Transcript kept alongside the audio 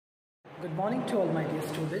Good morning to all my dear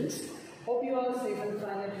students. Hope you are safe and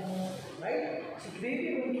fine at home, right? So today we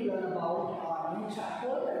are going to learn about our new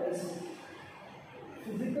chapter, that is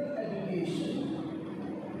physical education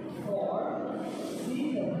for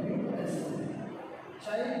CWSN,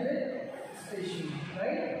 child with special needs,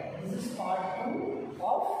 right? This is part 2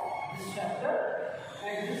 of this chapter,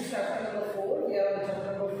 and this is chapter number 4. We are on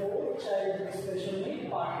chapter number 4, child with special needs,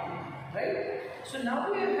 part 2, right? So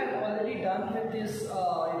now we have already done with this,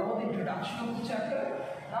 the introduction of the chapter.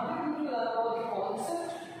 Now we are going to learn about the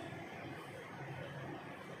concept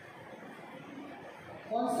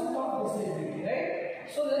of disability, right?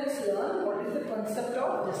 So let's learn what is the concept of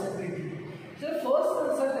disability. So the first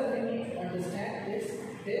concept that we need to understand is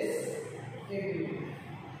disability.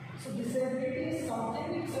 So disability is something,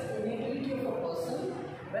 it's an inability of a person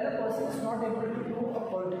when a person is not able to do a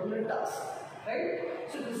particular task. Right?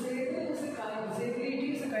 So disability is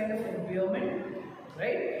a kind of impairment,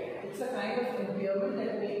 right? It's a kind of impairment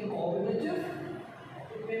that may be cognitive,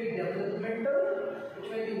 it may be developmental, it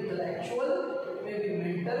may be intellectual, it may be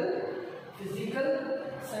mental, physical,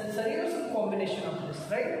 sensory, or some combination of this,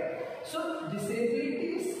 right? So disability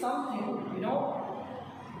is something,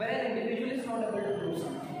 when an individual is not able to do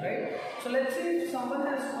something, right? So let's say if someone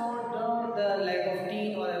has not done the leg of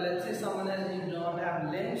teen, or let's say someone does not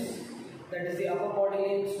have limbs, that is the upper body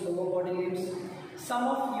limbs, lower body limbs. Some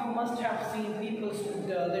of you must have seen people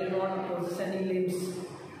they do not possess any limbs,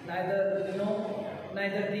 neither the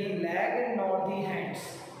leg nor the hands.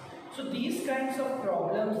 So these kinds of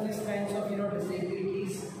problems, these kinds of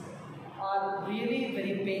disabilities are really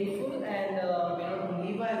very painful, and to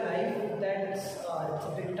live a life that's it's a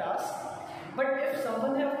big task. But if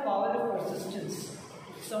someone has power of persistence,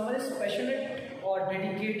 if someone is passionate or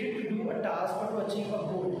dedicated to do a task or to achieve a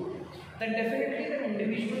goal, then definitely the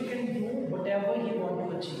individual can do whatever he wants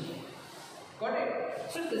to achieve. Got it?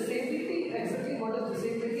 So disability, exactly what is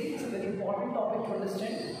disability? It's a very important topic to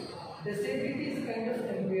understand. Disability is a kind of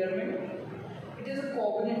impairment. It is a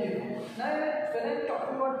cognitive. Now when I'm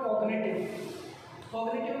talking about cognitive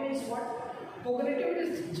means what? Cognitive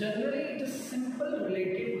is generally, it is simple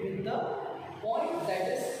related with the point that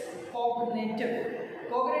is cognitive.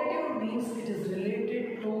 Cognitive means it is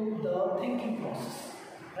related to the thinking process.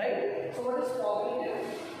 Right? So what is cognitive?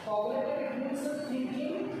 Cognitive, it means the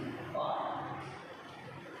thinking part.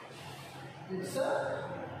 It's a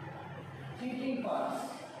thinking parts,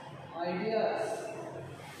 ideas.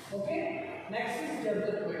 Okay? Next is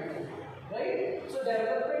development. Right? So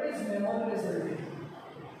development is memory resulting.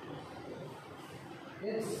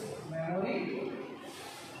 It's memory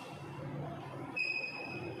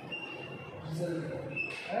resulting.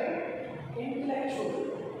 Right? Intellectual.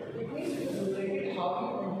 It means it is related how you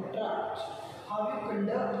interact, how you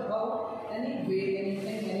conduct about any way,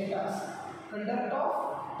 anything, any task. Conduct of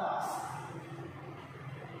task.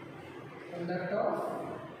 Conduct of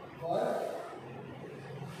work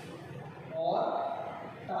or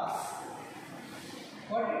task.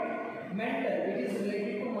 What? Mental. It is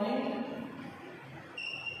related to mind.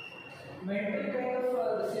 Mental kind of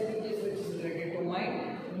disabilities which is related to mind.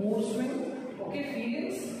 Mood swing. Okay,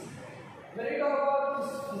 feelings. When I talk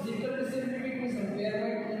about physical disability, it means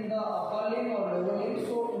impairment in the upper limb or lower limb,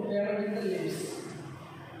 so impairment in the limbs.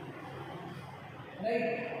 Right?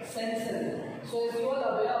 Sensory. So as you are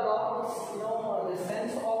aware about this, the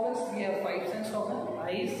sense organs, we have 5 sense organs: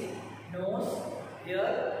 eyes, nose, ear,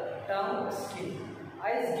 tongue, skin.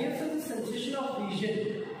 Eyes gives us a sensation of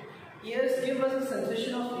vision. Ears give us a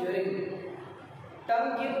sensation of hearing.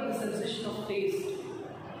 Tongue gives us the sensation of taste.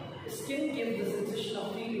 Skin gives the sensation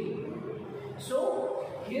of feeling. So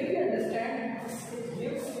here we understand this, it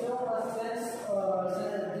gives a sense,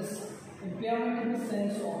 this impairment in the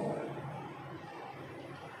sense organ.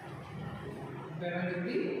 Impairment in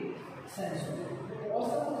the sense organ. What's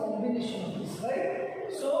the combination of this, right?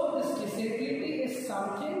 So this disability is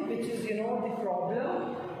something which is the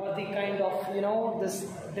problem, or the kind of this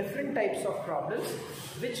different types of problems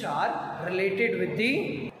which are related with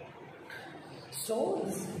the. So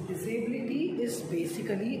this disability is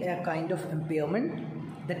basically a kind of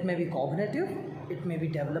impairment that may be cognitive, it may be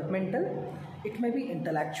developmental, it may be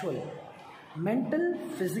intellectual, mental,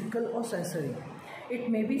 physical, or sensory. It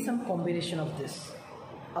may be some combination of this.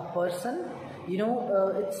 A person,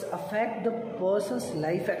 it's affect the person's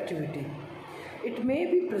life activity. It may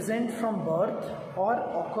be present from birth or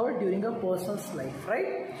occur during a person's life,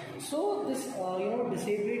 right? So this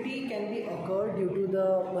disability can be occurred due to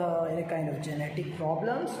the any kind of genetic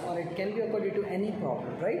problems, or it can be occurred due to any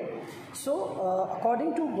problem, right? So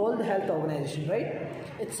according to World Health Organization, right,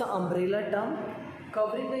 it's an umbrella term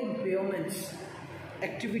covering the impairments,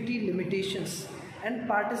 activity limitations, and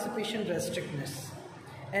participation restrictness.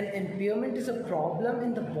 An impairment is a problem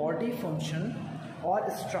in the body function or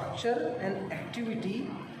structure and activity.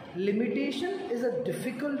 Limitation is a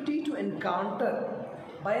difficulty to encounter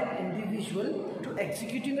by an individual to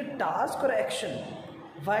executing a task or action,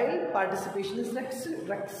 while participation is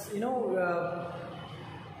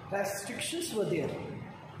restrictions were there,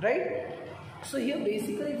 right? So here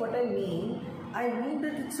basically what I mean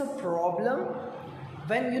that it's a problem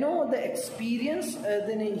when the experience,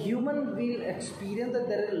 then a human will experience that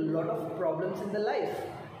there are a lot of problems in the life,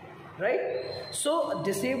 right? So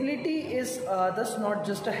disability is thus not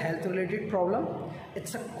just a health related problem,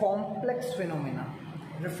 it's a complex phenomena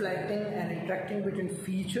reflecting and interacting between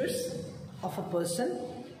features of a person,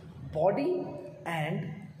 body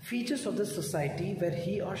and features of the society where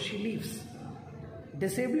he or she lives.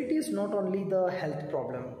 Disability is not only the health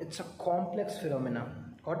problem, it's a complex phenomena.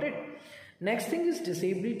 Got it? Next thing is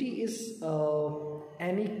disability is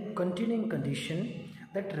any continuing condition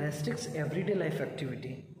that restricts everyday life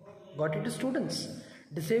activity. Got it, students?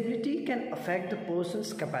 Disability can affect the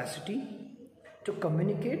person's capacity to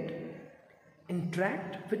communicate,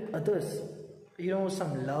 interact with others,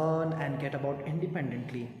 some learn and get about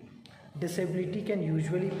independently. Disability can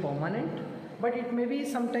usually permanent, but it may be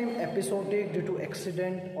sometimes episodic due to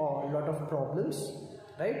accident or a lot of problems,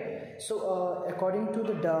 right? So according to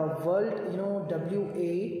the World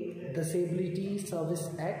WA Disability Service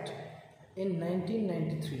Act in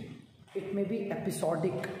 1993, it may be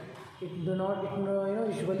episodic. It do not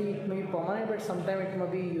usually it may be permanent, but sometimes it may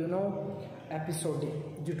be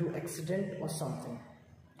episodic due to accident or something.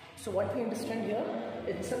 So what we understand here,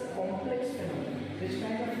 it's a complex phenomenon. Which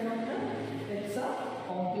kind of phenomenon? It's a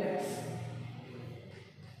complex.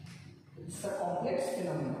 It's a complex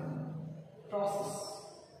phenomenon process.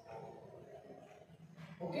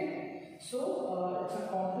 Okay, so it's a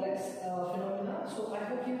complex phenomenon. So I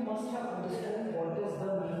hope you must have understood what is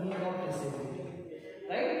the meaning of disability,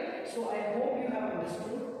 right? So I hope you have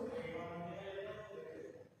understood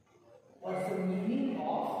what's the meaning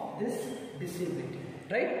of this disability,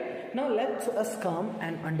 right? Now let us come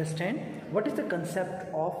and understand what is the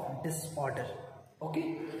concept of disorder.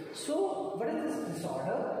 Okay, so what is this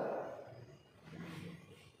disorder?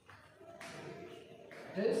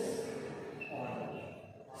 Disorder.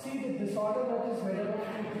 See, the disorder that is made up of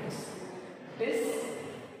two things. It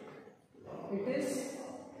is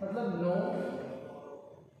no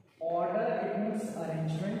order, it means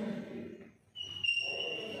arrangement.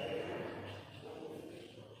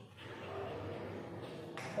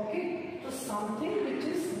 Okay, so something which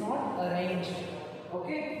is not arranged.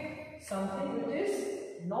 Okay, something which is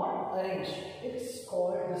not arranged, it's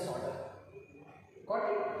called disorder. Got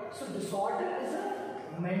it? So disorder is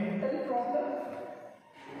a mental problem.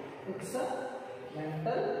 It's a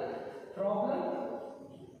mental problem.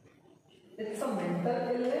 It's a mental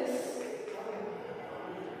illness.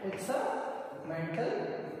 It's a mental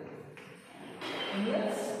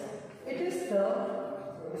illness. It is the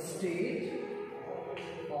state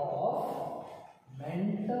of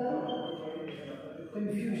mental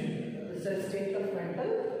confusion. It's a state of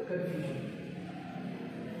mental confusion.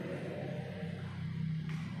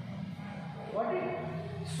 Got it?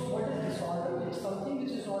 So what is disorder? It's something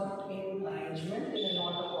which is not in arrangement, in a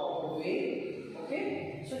not a proper way.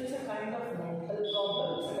 Okay? So it's a kind of mental problem,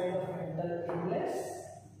 it's a kind of mental illness.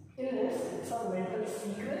 It's a mental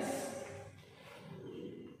sickness.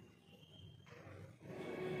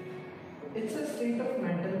 It's a state of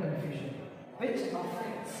mental confusion which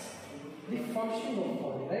affects the functioning of the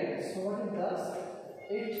body, right? So what it does,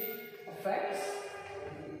 it affects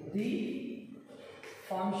the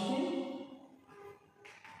functioning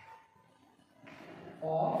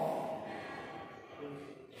of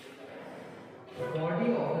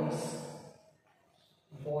body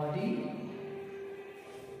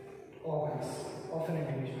organs of an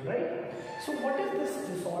individual, right? So what is this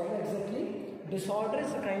disorder exactly? Disorder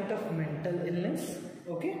is a kind of mental illness.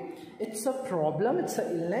 Okay, it's a problem, it's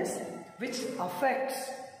an illness which affects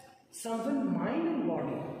someone's mind and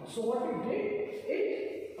body. So what it did,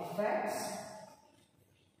 it affects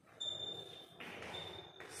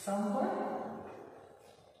someone's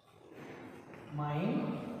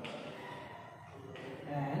mind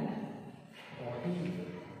and body.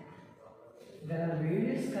 There are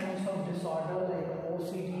various kinds of disorder like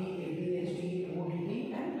OCD, ADHD, ODD,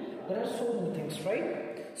 and there are so many things, right?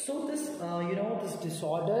 So this, this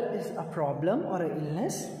disorder is a problem or an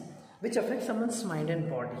illness which affects someone's mind and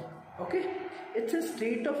body. Okay, it's a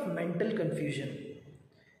state of mental confusion.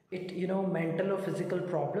 It, mental or physical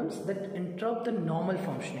problems that interrupt the normal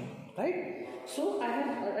functioning, right? So I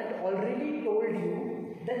had already told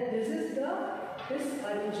you that this is the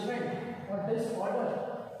disarrangement or disorder,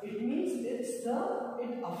 it means it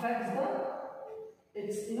affects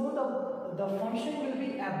the function will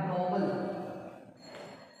be abnormal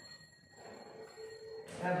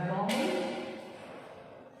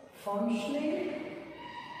functioning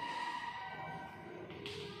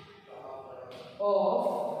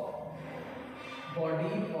of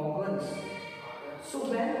body organs. So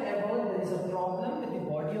whenever there is a problem with the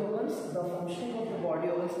body organs, the functioning of the body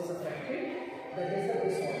organs is affected, that is the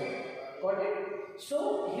disorder. Got it? So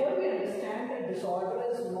here we understand that disorder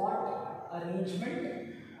is not arrangement.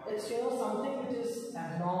 It's something which is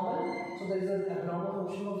abnormal. So there is an abnormal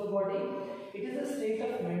function of the body. It is a state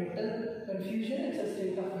of mental confusion. It's a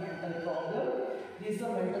state of mental problem. This is a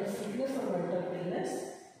mental sickness or mental illness.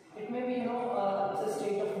 It may be, it's a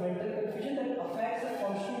state of mental confusion that affects the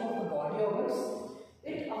functioning of the body organs.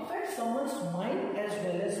 It affects someone's mind as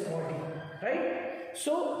well as body, right?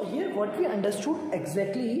 So here what we understood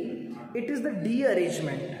exactly, it is the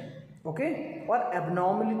dearrangement, okay, or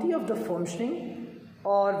abnormality of the functioning,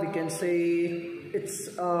 or we can say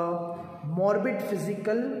it's a morbid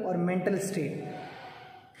physical or mental state.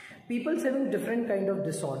 People's having different kind of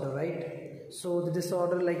disorder, right? So the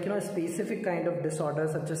disorder, like a specific kind of disorder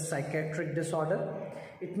such as psychiatric disorder.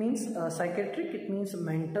 It means psychiatric, it means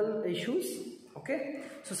mental issues, okay?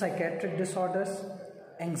 So psychiatric disorders,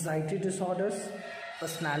 anxiety disorders,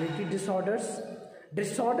 personality disorders.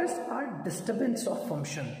 Disorders are disturbance of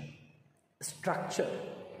function, structure,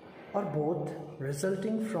 or both,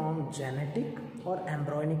 resulting from genetic or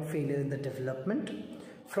embryonic failure in the development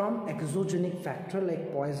from exogenic factor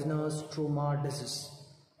like poisonous, trauma, disease.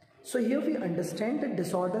 So here we understand that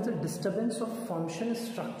disorder is a disturbance of function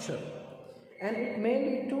structure, and it may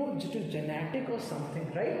lead to due to genetic or something,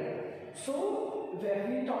 right? So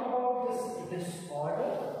when we talk about this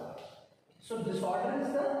disorder, so disorder is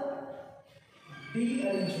the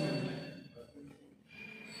dearrangement.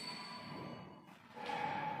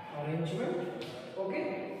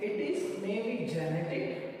 Okay, it is maybe genetic,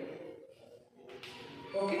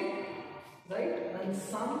 okay, right, and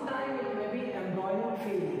sometime it may be embryonic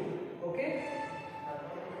failure, okay,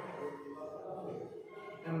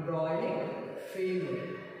 embryonic failure.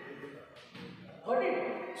 Got it?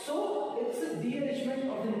 So it's a dearrangement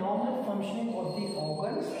of the normal functioning of the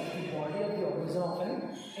organs of the body, of the organism of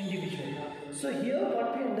an individual. So here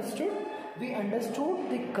what we understood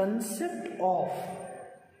the concept of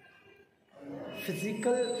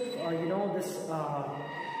physical,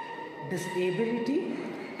 disability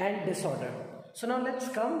and disorder. So now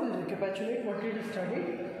we'll recapitulate what we had studied.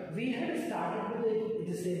 We had started with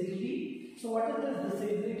the disability. So what is this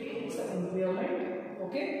disability? It's an impairment,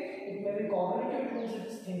 okay? It may be cognitive, it means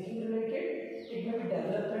it's thinking related. It may be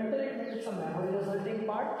developmental, it means it's a memory resulting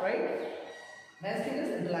part, right? Next thing is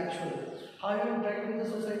intellectual. How you interact with the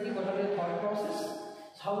society, what are your thought process,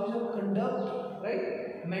 how is your conduct, right?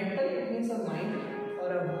 Mental, it means a mind or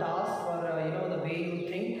a task or the way you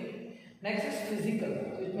think. Next is physical.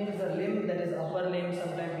 It means the limb, that is upper limb.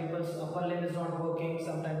 Sometimes people's upper limb is not working,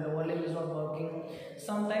 sometimes lower limb is not working,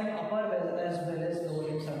 sometimes upper as well as lower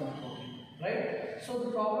limbs are not working, right? So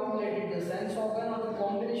the problem related to the sense organ or the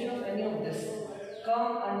combination of any of this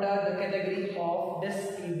come under the category of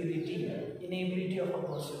disability, inability of a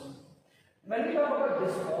person. When we talk about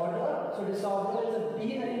disorder, so disorder is a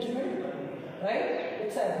dearrangement, right?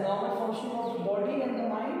 It's an abnormal function of the body and the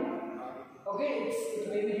mind. Okay, it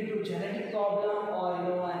may be due to genetic problem or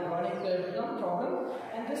embryonic problem,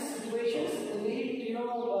 and this situations lead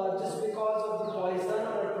just because of the poison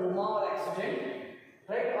or a trauma or accident,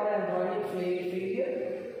 right, or embryonic failure.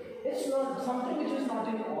 It's not something which is not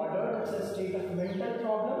in order. It's a state of mental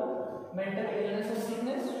problem, mental illness or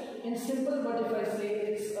sickness. In simple, but if I say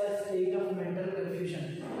it's a state of mental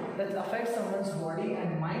confusion that affects someone's body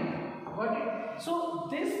and mind. Got it? So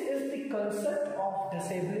this is the concept of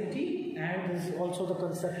disability, and this is also the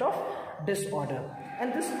concept of disorder.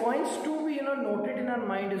 And this points to be noted in our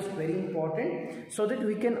mind is very important, so that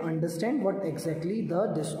we can understand what exactly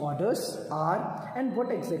the disorders are and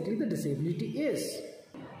what exactly the disability is.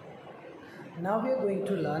 Now we are going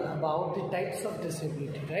to learn about the types of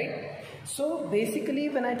disability, right? So basically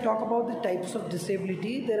when I talk about the types of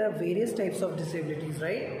disability, there are various types of disabilities,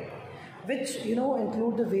 right? Which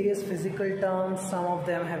include the various physical terms, some of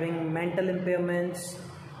them having mental impairments,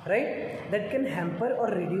 right, that can hamper or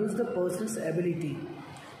reduce the person's ability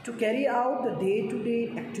to carry out the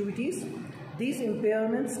day-to-day activities. These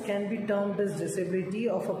impairments can be termed as disability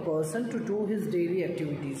of a person to do his daily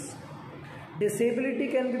activities. Disability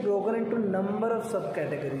can be broken into number of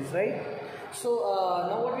subcategories, right? So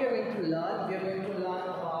now what we are going to learn,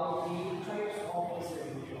 about the types of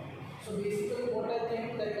disability. So basically what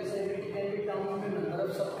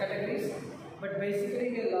basically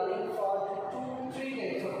we are learning for three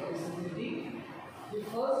types of disability. The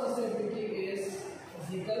first disability is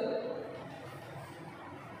physical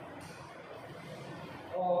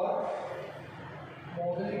or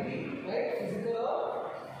mobility, right? Physical or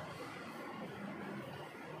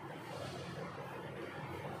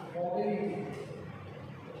mobility.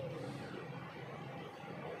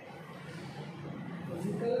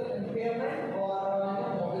 Physical impairment or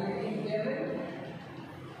mobility impairment.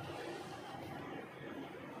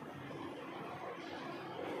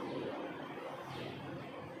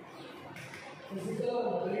 Physical or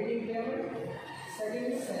mobility impairment. Second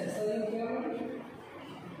is sensory impairment.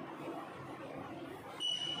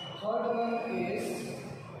 Third one is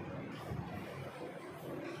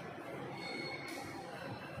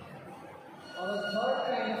our third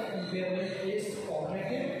kind of impairment is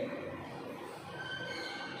cognitive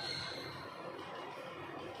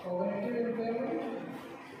impairment.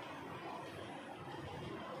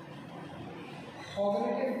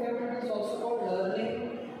 Cognitive impairment is also called learning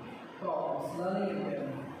problems, learning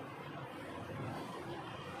impairment.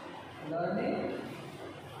 Learning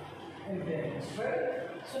impairments, right?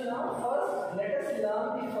 So now first let us learn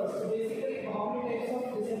the first. So basically how many types of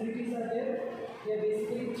disabilities are there? There are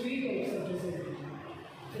basically three types of disability.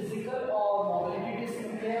 Physical or mobility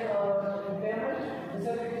impairment.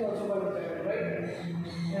 Disability is also called impairment, right?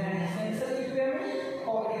 And sensory impairment,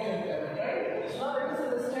 cognitive impairment, right? So now let us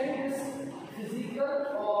understand this physical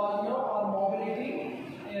or or mobility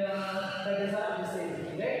that is our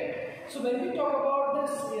disability, right? So when we talk about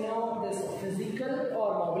this, this physical or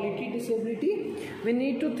mobility disability, we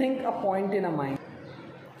need to think a point in our mind.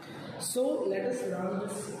 So let us learn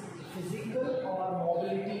this physical or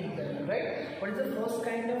mobility impairment, right? What is the first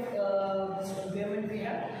kind of this impairment we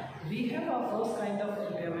have? We have our first kind of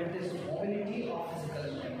impairment is mobility or physical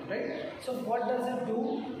impairment, right? So what does it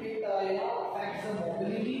do? It affects the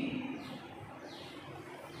mobility.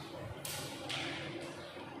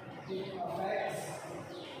 It affects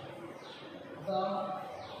the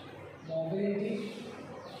mobility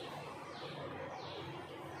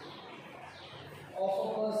of a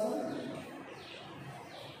person.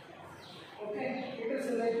 Okay, it is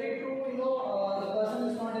related to the person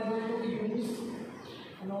is not able to use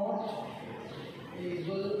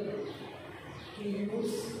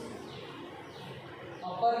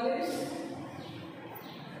upper limbs,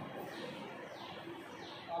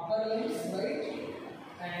 right,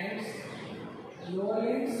 and lower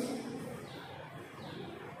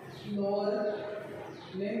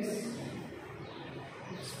limbs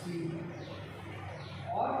speed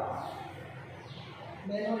or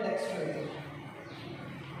manual dexterity.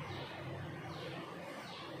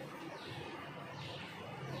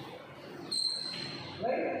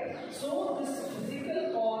 Right? So this physical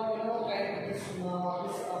or kind of this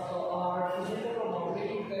our physical or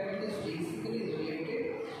mobility impairment is basically related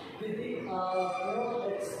with the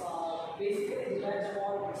it's basically depends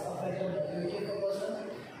on its affect on the mobility of a person.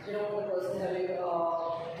 The person having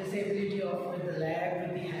disability of with the leg,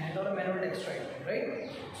 with the hand, or a manual dexterity, right?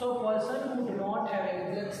 So a person who do not have any,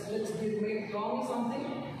 let's draw me something.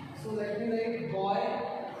 So let me write boy.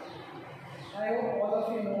 I hope all of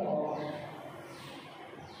you know about it.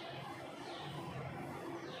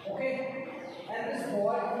 Okay, and this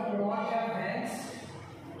boy who do not have hands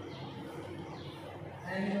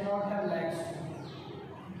and do not have legs,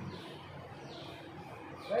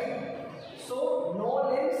 right? So no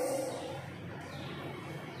limbs,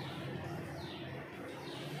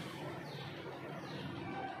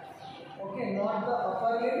 okay, not the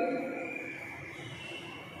upper limb,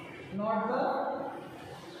 not the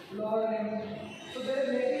lower limb. So there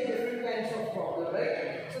may be different kinds of problem,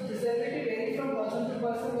 right? So disability varies from person to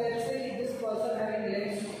person. Let's say this person having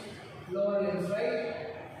limbs, lower limbs, right?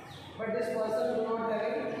 But this person do not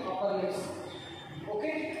having upper limbs.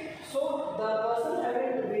 Okay? So the person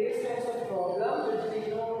having various kinds of problem, which in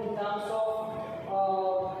terms of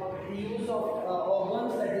the use of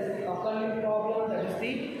organs, that is the upper limb problem, that is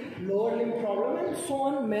the lower limb problem, and so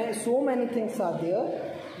on. So many things are there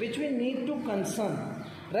which we need to concern,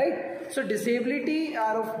 right? So disability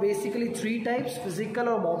are of basically three types: physical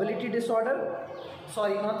or mobility disorder.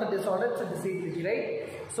 Sorry, not the disorder, it's a disability, right?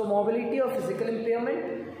 So mobility or physical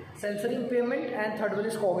impairment, sensory impairment, and third one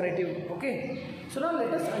is cognitive. Okay. So now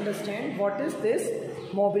let us understand what is this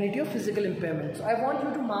mobility or physical impairment. So I want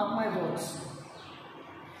you to mark my words.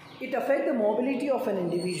 It affects the mobility of an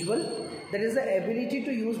individual, that is the ability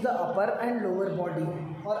to use the upper and lower body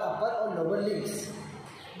or upper or lower limbs.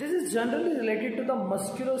 This is generally related to the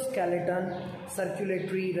musculoskeleton,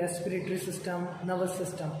 circulatory, respiratory system, nervous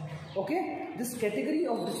system. Okay, this category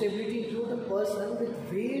of disability includes a person with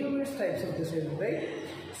various types of disability, right?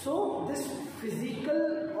 So this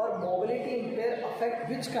physical or mobility impair affect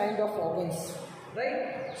which kind of organs,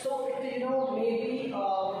 right? So it maybe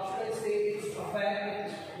what should I say? It's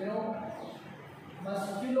affect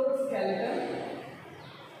musculoskeleton.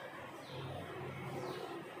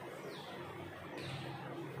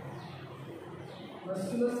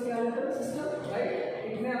 Musculoskeletal system, right?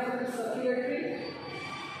 It may affect the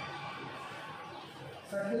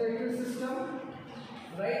circulatory system,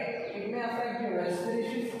 right? It may affect the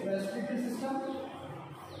respiratory system.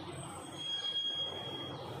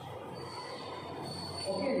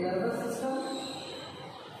 Okay, nervous system.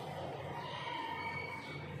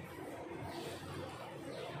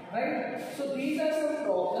 Right? So these are some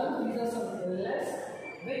problems, these are some illness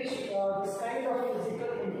which this kind of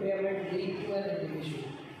physical impairment lead to an individual.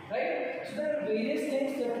 Right? So there are various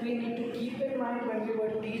things that we need to keep in mind when we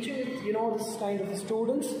were teaching this kind of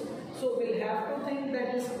students. So we'll have to think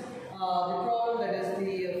that is the problem, that is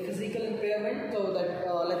the physical impairment. So that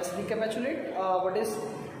let's recapitulate. What is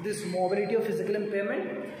this mobility or physical impairment?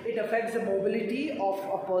 It affects the mobility of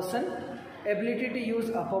a person, ability to use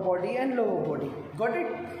upper body and lower body. Got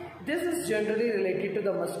it? This is generally related to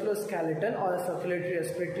the musculoskeleton or a circulatory,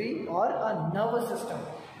 respiratory or a nervous system.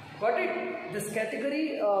 Got it? This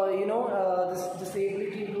category, this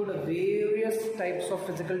disability include various types of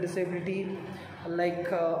physical disability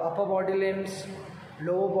like upper body limbs,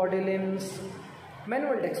 lower body limbs,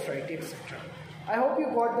 manual dexterity, etc. I hope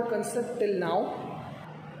you got the concept till now.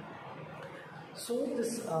 So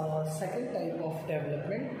this second type of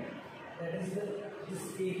development, that is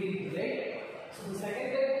disability, right? So the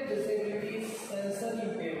second type of disability is sensory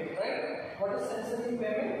impairment, right? What is sensory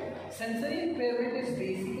impairment? Sensory impairment is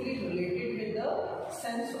basically related with the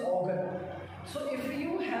sense organ. So if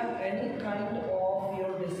you have any kind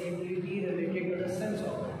of disability related to the sense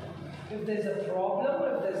organ, if there is a problem,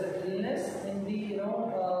 if there is an illness in the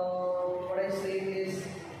what I say is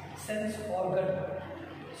sense organ.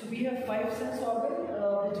 So we have 5 sense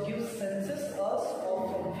organs which gives senses us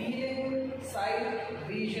of feeling, sight,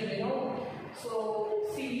 vision, So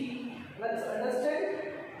see, let's understand.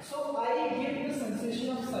 So I give the sensation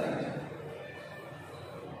of sight,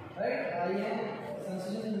 right? I have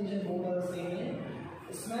sensation and vision both are the same.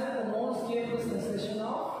 Smell, the nose gave the sensation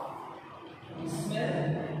of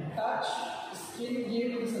smell. Touch, skin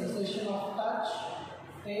gave the sensation of touch.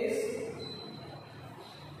 Taste,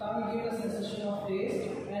 tongue gave the sensation of taste,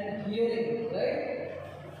 and hearing, right?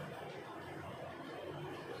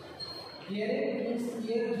 Hearing means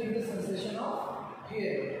ear gives the sensation of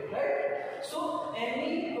hearing, right? So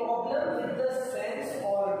any problem with the sense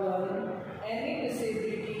organ, any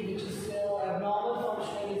disability which is abnormal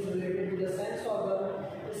functioning is related to the sense organ,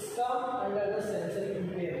 is come under the sensory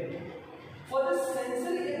impairment. For the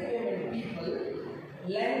sensory impairment people,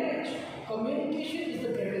 language, communication is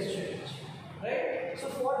the greatest challenge, right? So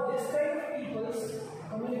for this kind of people's,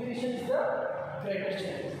 communication is the greatest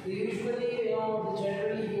challenge. They usually, they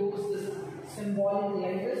generally use this symbolic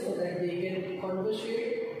language so that they can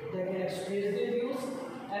conversate, they can express their views,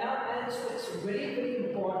 and it's very, very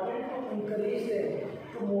important to encourage them,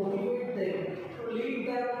 to motivate them, to lead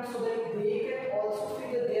them so that they can also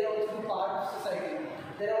feel that they are also part of society.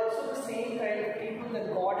 They are also the same kind of people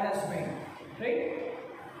that God has made, right?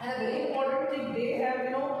 And a very important thing, they have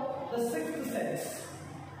the sixth sense.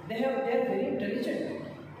 They are very intelligent,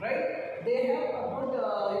 right? They have a good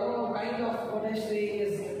kind of what I say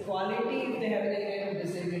is quality if they have any kind of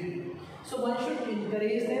disability. So one should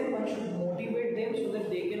encourage them, one should motivate them so that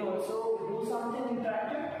they can also do something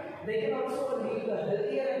interactive. They can also lead a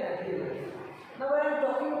healthier and happier life. Now when I am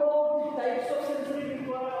talking about the types of sensory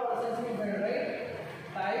people or sensory impairment, right?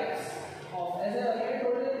 Types of, as I already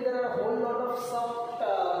told you, there are a whole lot of sub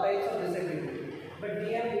types of disability, but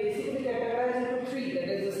we have basically categorized into 3, that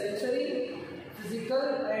is the sensory, physical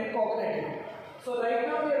and cognitive. So right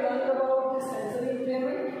now we are learning about the sensory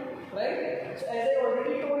impairment, right? So as I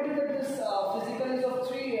already told you that this physical is of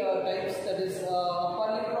 3 types, that is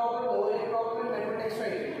upper limb problem, lower limb problem, and manual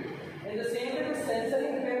dexterity. In the same way, the sensory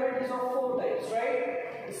impairment is of 4 types,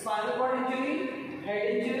 right? Spinal cord injury, head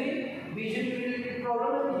injury, vision related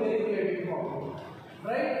problem, and hearing related problem,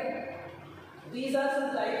 right? These are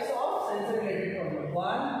some types of sensory related problem.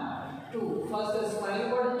 1, 2. First is spinal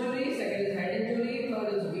cord injury, second is head injury,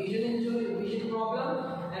 third is vision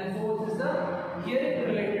problem, and fourth is the hearing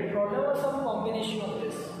related problem or some combination of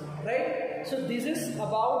this, right? So this is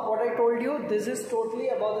about what I told you. This is totally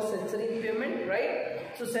about the sensory impairment,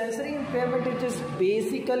 right? So sensory impairment, it is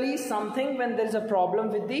basically something when there is a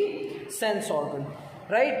problem with the sense organ,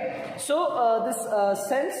 right? So this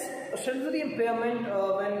sensory impairment,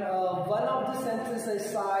 when one of the senses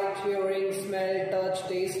is sight, hearing, smell, touch,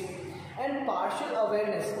 taste, and partial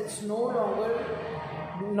awareness, it's no longer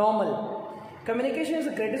normal. Communication is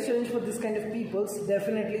the greatest challenge for this kind of people.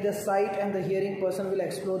 Definitely the sight and the hearing person will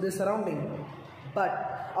explore their surrounding. But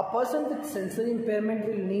a person with sensory impairment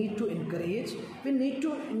will need to encourage, we need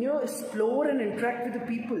to explore and interact with the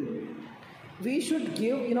people. We should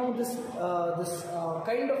give this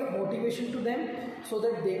kind of motivation to them so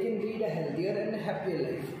that they can lead a healthier and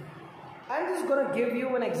happier life. I'm just going to give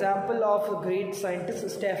you an example of a great scientist,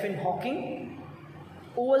 Stephen Hawking,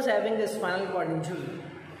 who was having a spinal cord injury.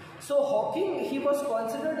 So Hawking, he was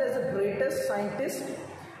considered as the greatest scientist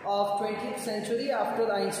of 20th century after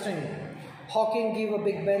Einstein. Hawking gave a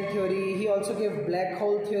Big Bang theory, he also gave black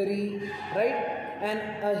hole theory, right?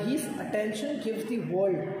 And his attention gives the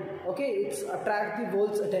world, okay, it's attract the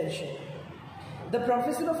world's attention. The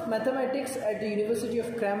professor of mathematics at the University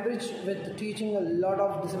of Cambridge, with teaching a lot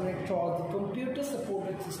of disseminated thought, the computer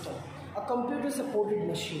supported system, a computer supported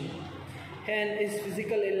machine. And his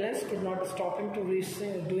physical illness could not stop him to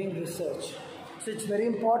doing research. So it's very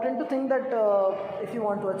important to think that if you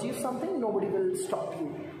want to achieve something, nobody will stop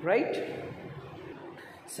you, right?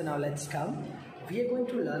 So now let's come. We are going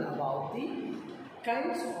to learn about the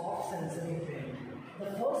kinds of sensory impairment. The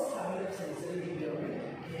first kind of sensory impairment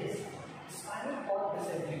is spinal cord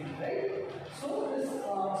disability, right? So this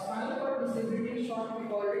spinal cord disability, short we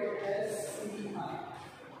call it as SCI.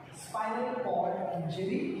 Spinal cord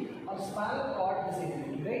injury or spinal cord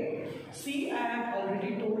disability, right? See, I have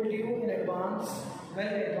already told you in advance,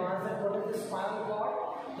 that what is the spinal cord?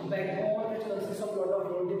 The backbone, which consists of a lot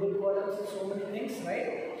of vertebral columns and so many things,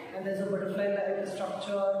 right? And there's a butterfly-like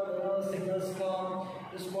structure, signals come,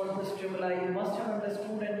 respond to stimuli. You must have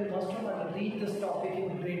understood and you must have read this topic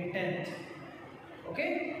in grade 10th.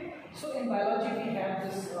 Okay? So in biology we have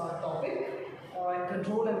this topic,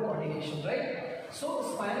 control and coordination, right? So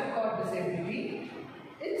spinal cord disability,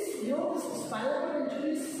 it's, this spinal cord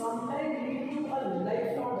injuries sometimes lead to a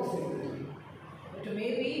lifelong disability. It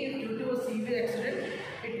may be due to a severe accident,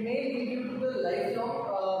 it may lead you to the lifelong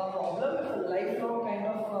problem, a lifelong kind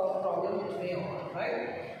of problem it may occur, right?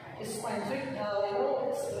 It's spine, so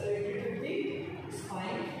it's related with the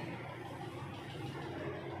spine,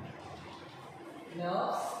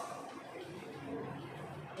 nerves,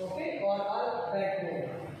 okay, or our backbone.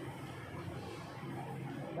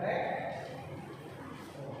 Right?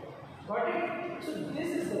 Got it? So this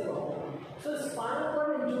is the problem. So spinal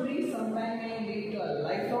cord injury sometimes may lead to a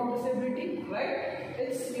lifelong disability, right?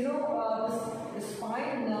 It's the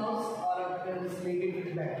spine nerves are related with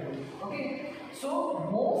the backbone. Okay. So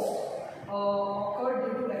most occur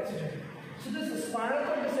due to accident. So this spinal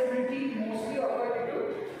cord disability mostly occur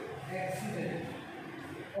due to accident.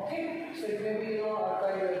 Okay. So it may be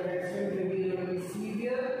occur accident may be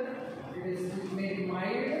severe. It may be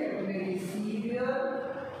mild, it may be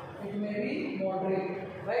severe, it may be moderate,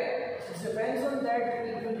 right? So it depends on that,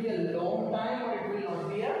 it will be a long time or it will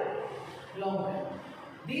not be a long time.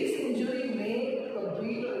 These injuries may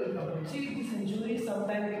complete or incomplete. See, these injuries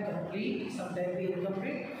sometimes be complete, sometimes be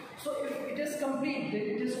incomplete. So if it is complete, then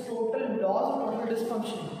it is total loss or total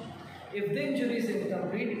dysfunction. If the injury is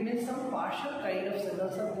incomplete, it means some partial kind of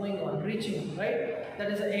signals are going on, reaching, right?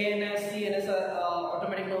 That is ANS, CNS,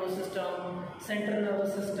 automatic nervous system, central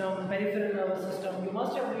nervous system, peripheral nervous system. You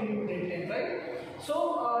must have read in grade 10, right?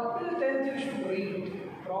 So till 10th you should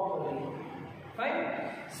read properly.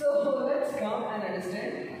 Fine? So let's come and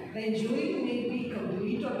understand. The injury may be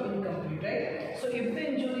complete or incomplete, right? So if the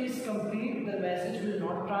injury is complete, the message will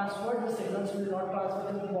not transfer, the signals will not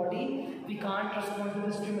transfer to the body, we can't respond to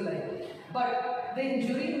the stimuli. But the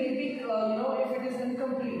injury may be, if it is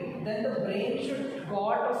incomplete, then the brain should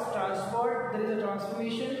got or transferred, there is a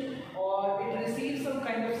transformation or it receives some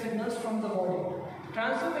kind of signals from the body.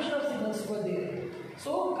 Transformation of signals were there.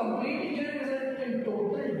 So complete injury results in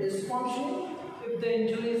total dysfunction. If the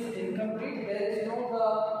injury is incomplete, there is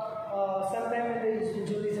sometimes when the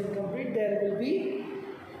injury is incomplete, there will be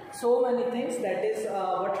so many things. That is,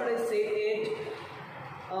 what should I say it?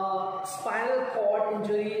 Spinal cord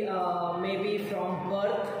injury may be from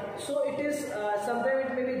birth. So it is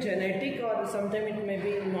sometimes it may be genetic or sometimes it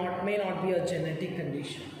may not be a genetic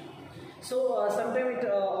condition. So sometimes it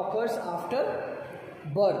occurs after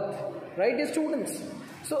birth, right, students?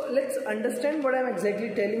 So let's understand what I am exactly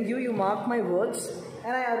telling you. You mark my words.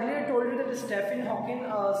 And I earlier told you that Stephen Hawking,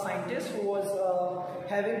 a scientist who was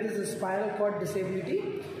having this spinal cord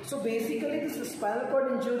disability. So basically this spinal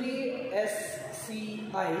cord injury,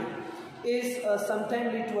 SCI is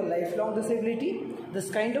sometimes lead to a lifelong disability. This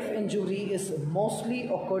kind of injury is mostly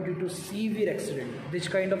occurred due to severe accident. Which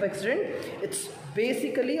kind of accident? It's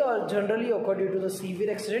basically or generally occurred due to the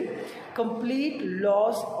severe accident. Complete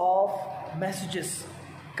loss of messages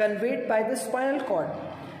conveyed by the spinal cord,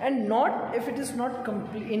 and not if it is not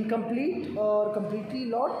incomplete or completely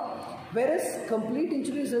lost, whereas complete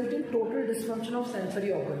injury results in total dysfunction of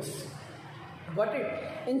sensory organs. Got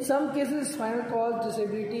it? In some cases, spinal cord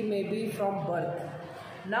disability may be from birth.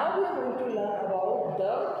 Now we are going to learn about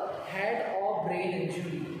the head or brain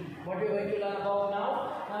injury. What we are going to learn about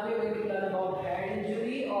now? Now we are going to learn about head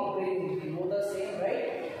injury or brain injury. Both are same,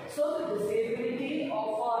 right? So the disability of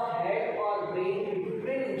a head or brain due to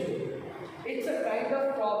brain injury. It's a kind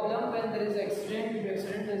of problem when there is accident. The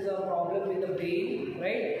accident is a problem with the brain,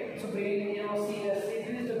 right? So brain,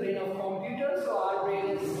 CPU is the brain of computer. So our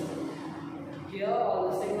brain is here,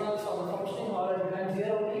 all the signals, all the functioning, all it depends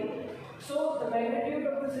here only. So the magnitude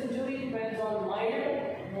of this injury depends on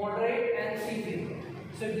mild, moderate and severe.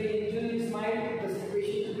 So if the injury is mild, the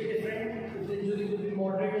situation will be different. If the injury will be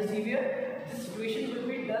moderate or severe, the situation will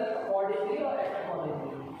be done accordingly or act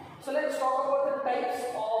accordingly. So let's talk about the types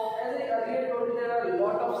of, as I earlier told you, there are a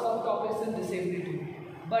lot of subtopics in disability.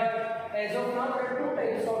 But as of now, there are two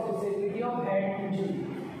types of disability of head injury.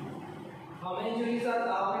 How many injuries are,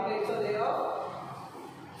 how many types are there?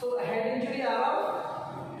 So head injury are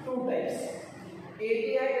of two types.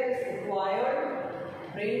 ATI, that is acquired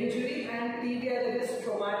brain injury, and TBI, that is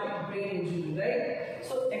traumatic brain injury, right?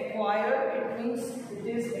 So acquired, it means it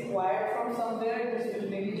is acquired from somewhere. It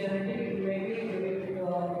may be genetic, it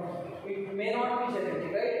may not be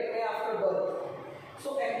genetic, right? It may after birth. So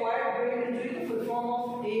acquired brain injury, the full form of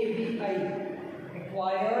ABI,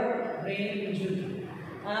 acquired brain injury.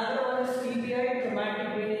 Another one is TBI, traumatic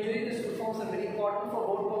brain injury. This full forms are very important for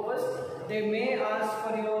both purpose. They may ask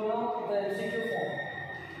for your the MCQ form.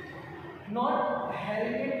 Not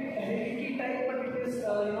heredity type, but it is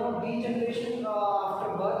degeneration after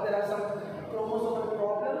birth. There are some chromosomal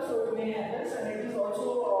problems, so it may happen, and it is also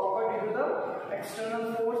occurred due to the external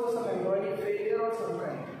force or some embryonic failure or some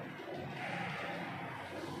kind.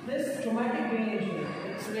 This traumatic brain injury,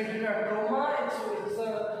 it's related to a trauma. It's a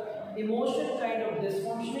emotion kind of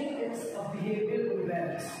dysfunctioning. It's a behavioral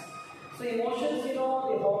imbalance. So emotions, the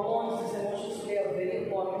hormones, these emotions play a very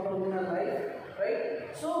important role in our life, right?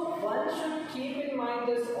 So one should keep in mind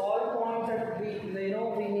this all points that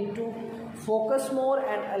we need to focus more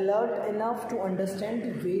and alert enough to understand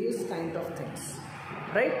the various kind of things,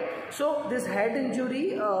 right? So this head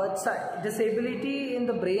injury, it's a disability in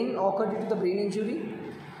the brain occurred due to the brain injury.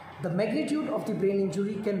 The magnitude of the brain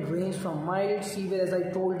injury can range from mild, severe, as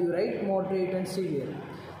I told you, right? Moderate and severe.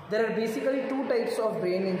 There are basically two types of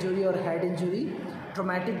brain injury or head injury: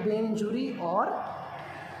 traumatic brain injury or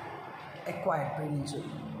acquired brain injury.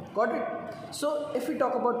 Got it? So if we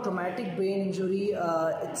talk about traumatic brain injury,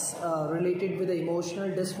 it's related with the emotional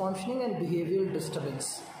dysfunctioning and behavioral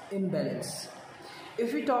disturbance, imbalance.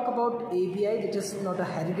 If we talk about ABI, which is not a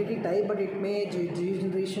hereditary type, but it may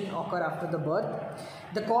degeneration occur after the birth.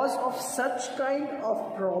 The cause of such kind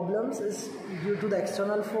of problems is due to the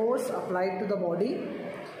external force applied to the body,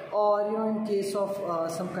 or in case of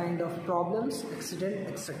some kind of problems, accident,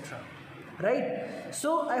 etc. Right?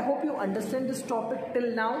 So I hope you understand this topic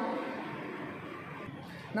till now.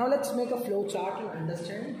 Now let's make a flow chart and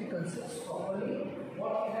understand the concepts properly.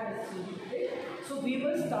 What we have studied today. So we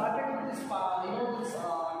will start with this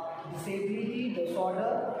disability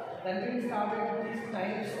disorder. Then we started with these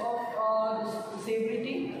types of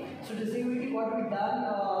disability. So disability, what we done,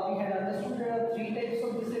 we had understood there are three types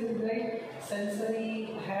of disability, right?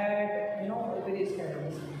 Sensory, head, various kind of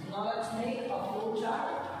disability. Now let's make a flow chart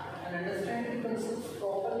and understand the concepts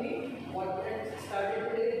properly. What we started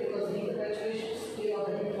today, because recapitulations play a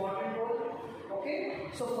very important role. Okay,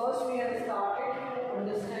 so first we have started to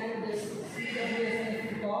understand this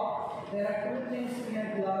CWSN talk. There are two things we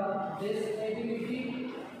have learned: this ability,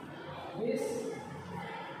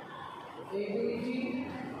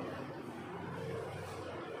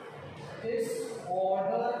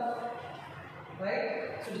 disorder, right?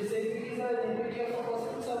 So disabilities are ability of a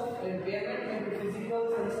person's impairment in physical,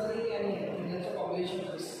 sensory, and intellectual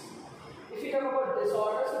combinations. If you talk about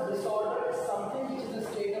disorder, so disorder is something which is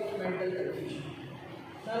a state of mental confusion.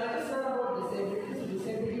 Now let us learn about disability. So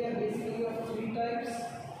disability are basically of three types.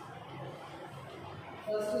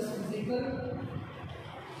 First is physical,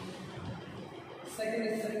 second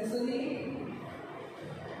is sensory,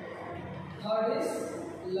 third is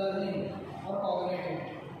learning or cognitive.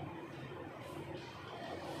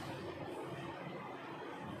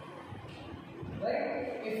 Right?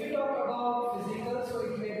 If we talk about physical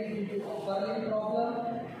learning problem,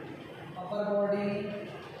 upper body,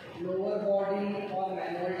 lower body, or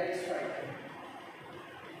manual text writing.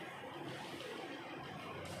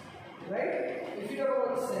 Right? If you talk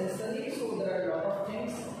about sensory, so there are a lot of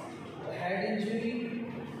things. Head injury,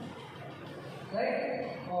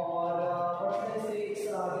 right? Or what should I say?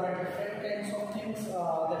 There are different kinds of things.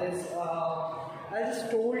 That is, I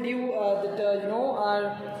just told you that our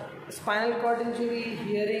spinal cord injury,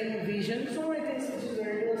 hearing, vision, so many things which is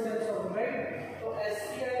related to sense of, right? So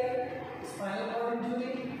SCI, spinal cord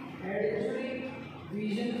injury, head injury,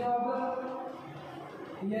 vision problem,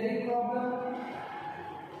 hearing problem.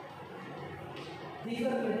 These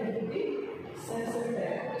are related to the sensory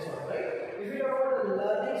type disorder, right? If we talk about the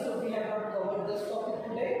learning, so we have not covered this topic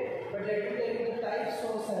today, but let me tell you the types. So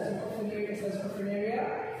schizophrenia.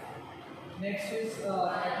 Next is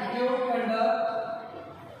attitude conduct.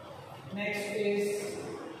 Next is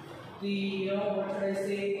the what should I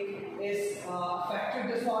say is affective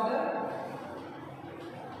disorder.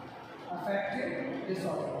 Affective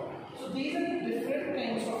disorder. So these are the different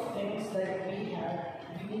kinds of things that we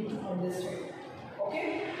need to understand. Okay,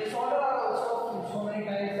 disorder are also so many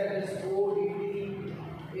types, that is ODD,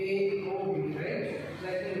 AOD, right?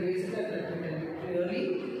 Let me raise it and let me tell you clearly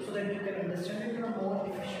so that you can understand it more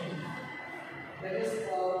efficiently. That is,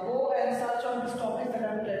 go and search on this topic that I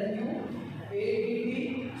am telling you.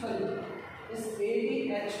 Is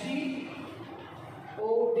ADHD,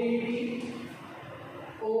 ODD,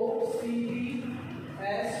 OCD,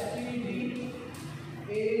 STD,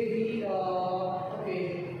 AD, okay.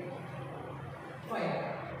 Fine.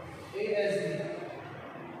 ASD.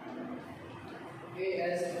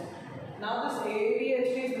 Now this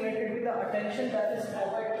ADHD is related with the attention deficit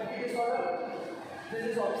hyperactivity disorder. This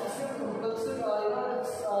is obsessive compulsive.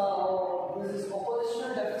 This is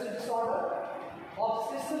oppositional deficit disorder,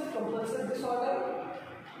 obsessive compulsive disorder,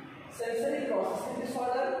 sensory processing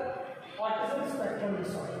disorder, autism spectrum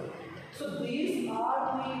disorder. So these are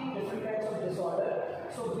the different types of disorder.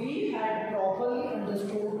 So we had properly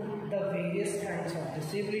understood the various kinds of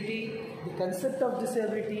disability, the concept of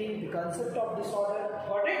disability, the concept of disorder.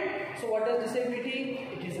 Got it? So what is disability?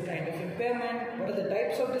 It is a kind of impairment. What are the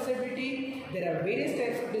types of disability? There are various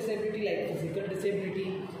types of disability like physical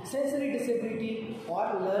disability, sensory disability,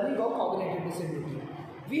 or learning or cognitive disability.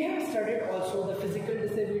 We have studied also the physical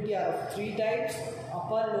disability are of three types: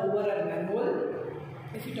 upper, lower, and manual.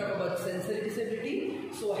 If you talk about sensory disability,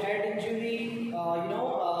 so head injury,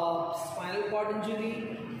 spinal cord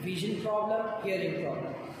injury, vision problem, hearing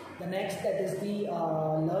problem. The next, that is the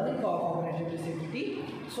learning or cognitive disability.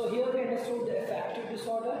 So here we understood the affective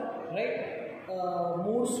disorder, right?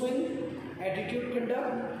 Mood swing, attitude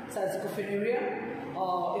conduct, schizophrenia.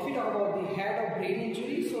 If you talk about the head or brain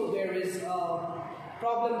injury, so there is a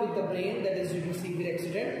problem with the brain, that is due to severe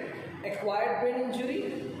accident, acquired brain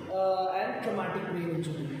injury, and traumatic brain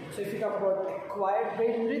injury. So if you talk about acquired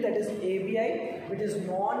brain injury, that is ABI, which is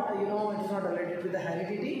not, it is not related with the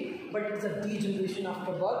heredity, but it is a degeneration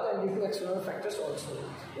after birth and due to external factors also.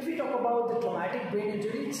 If we talk about the traumatic brain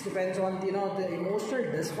injury, it depends on the emotional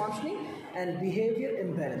dysfunctioning and behavior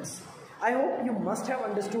imbalance. I hope you must have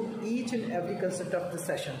understood each and every concept of this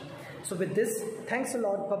session. So with this, thanks a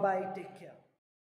lot. Bye bye. Take care.